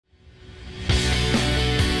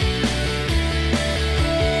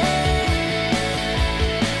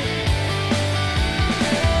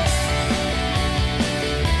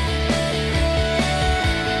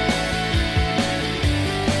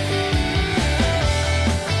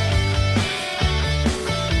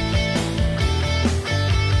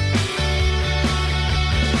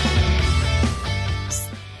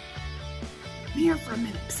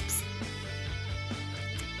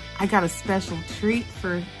got a special treat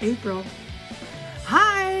for April.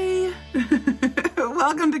 Hi!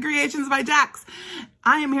 Welcome to Creations by Jax.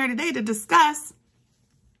 I am here today to discuss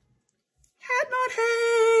Hat Not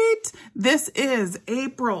Hate. This is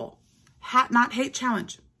April Hat Not Hate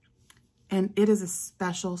Challenge. And it is a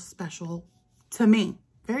special to me,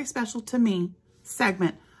 very special to me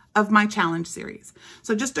segment of my challenge series.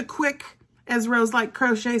 So just a quick, as Rose Like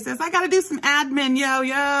Crochet says, I got to do some admin,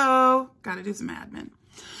 yo. Got to do some admin.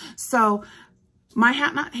 So my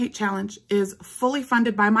Hat Not Hate Challenge is fully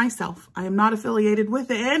funded by myself. I am not affiliated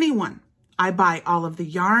with anyone. I buy all of the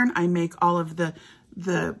yarn. I make all of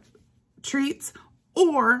the treats,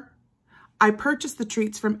 or I purchase the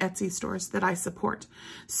treats from Etsy stores that I support.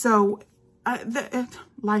 So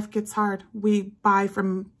life gets hard. We buy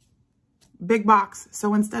from big box.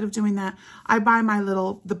 So instead of doing that, I buy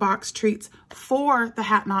the box treats for the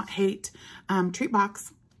Hat Not Hate treat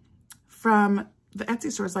box from the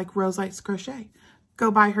Etsy stores like Rose Likes Crochet.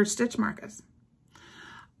 Go buy her stitch markers.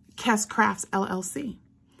 Kess Crafts LLC.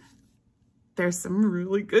 There's some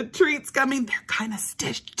really good treats coming. They're kind of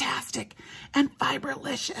stitch-tastic and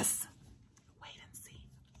fiberlicious. Wait and see.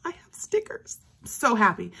 I have stickers. So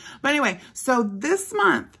happy. But anyway, so this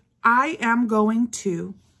month I am going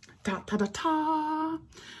to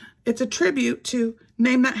it's a tribute to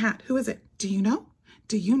Name That Hat. Who is it? Do you know?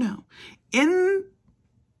 Do you know? In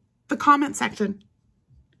the comment section,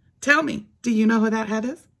 tell me, do you know who that hat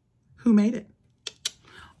is? Who made it?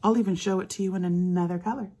 I'll even show it to you in another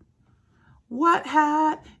color. What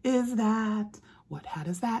hat is that? What hat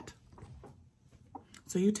is that?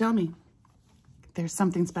 So you tell me. There's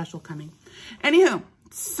something special coming. Anywho,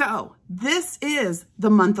 so this is the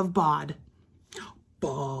month of Bod.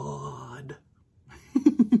 Bod.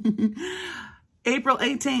 April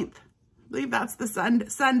 18th. I believe that's the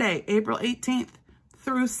Sunday, April 18th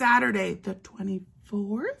through Saturday, the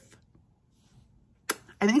 24th.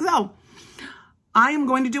 I think so. I am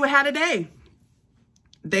going to do a hat a day.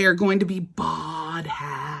 They are going to be Bod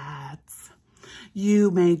hats. You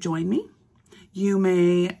may join me. You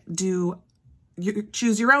may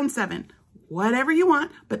choose your own 7, whatever you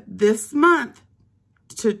want. But this month,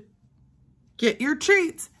 to get your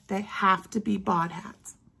treats, they have to be Bod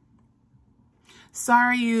hats.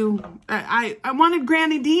 Sorry, I wanted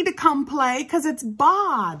Granny D to come play because it's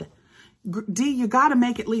Bod. D, you got to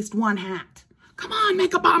make at least one hat. Come on,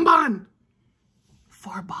 make a bonbon.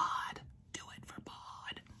 For Bod. Do it for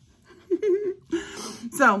Bod.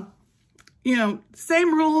 So,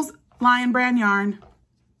 same rules, Lion Brand Yarn,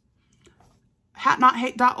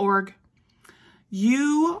 hatnothate.org.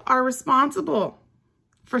 You are responsible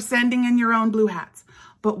for sending in your own blue hats.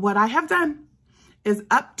 But what I have done is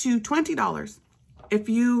up to $20. If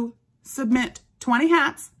you submit 20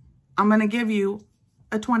 hats, I'm going to give you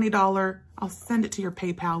a $20, I'll send it to your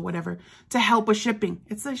PayPal, whatever, to help with shipping.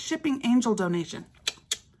 It's a shipping angel donation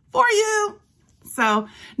for you. So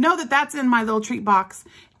know that that's in my little treat box.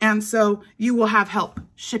 And so you will have help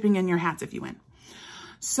shipping in your hats if you win.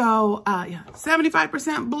 So yeah,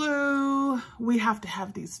 75% blue. We have to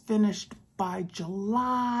have these finished by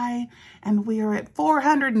July. And we are at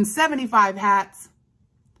 475 hats.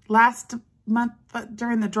 Last month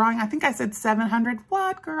during the drawing, I think I said 700.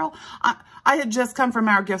 What, girl? I had just come from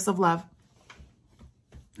our Gifts of Love.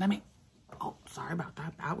 Oh, sorry about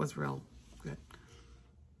that. That was real good.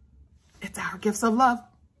 It's our Gifts of Love.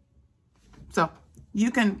 So you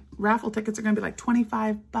can, raffle tickets are going to be like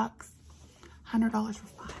 25 bucks, $100 for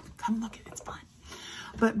 5. Come look at it. It's fun.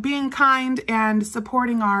 But being kind and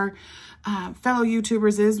supporting our fellow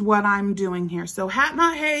YouTubers is what I'm doing here. So Hat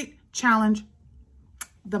Not Hate Challenge,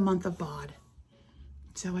 the month of Bod.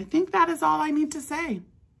 So I think that is all I need to say.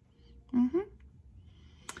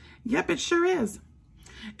 Yep, it sure is.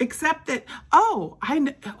 Except that, oh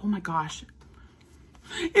my gosh.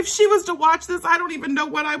 If she was to watch this, I don't even know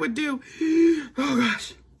what I would do. Oh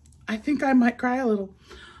gosh, I think I might cry a little.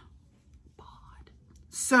 Bod.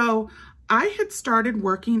 So I had started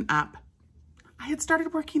working up.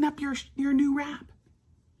 your new wrap.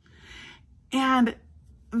 And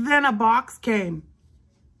then a box came.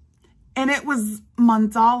 And it was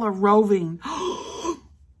Mandala roving.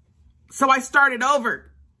 So I started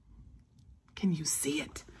over. Can you see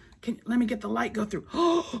it? Let me get the light go through.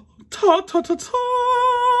 Ta ta ta ta.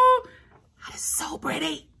 That is so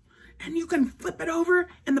pretty. And you can flip it over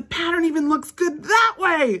and the pattern even looks good that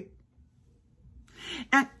way.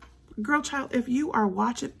 And girl child, if you are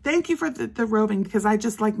watching, thank you for the roving, because I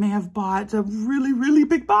just may have bought a really, really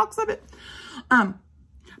big box of it.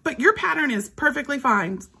 But your pattern is perfectly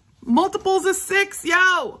fine. Multiples of 6,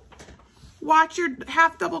 yo. Watch your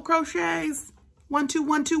half double crochets. 1, 2,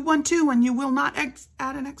 1, 2, 1, 2, and you will not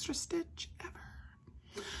add an extra stitch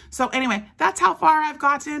ever. So anyway, that's how far I've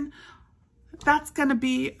gotten. That's going to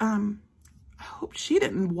be, I hope she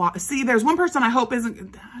didn't see, there's one person I hope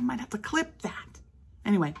isn't, I might have to clip that.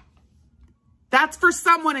 Anyway, that's for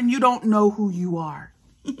someone and you don't know who you are.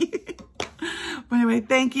 But anyway,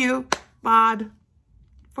 thank you, Bod,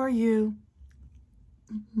 for you.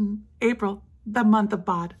 April, the month of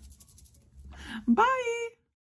Bod. Bye.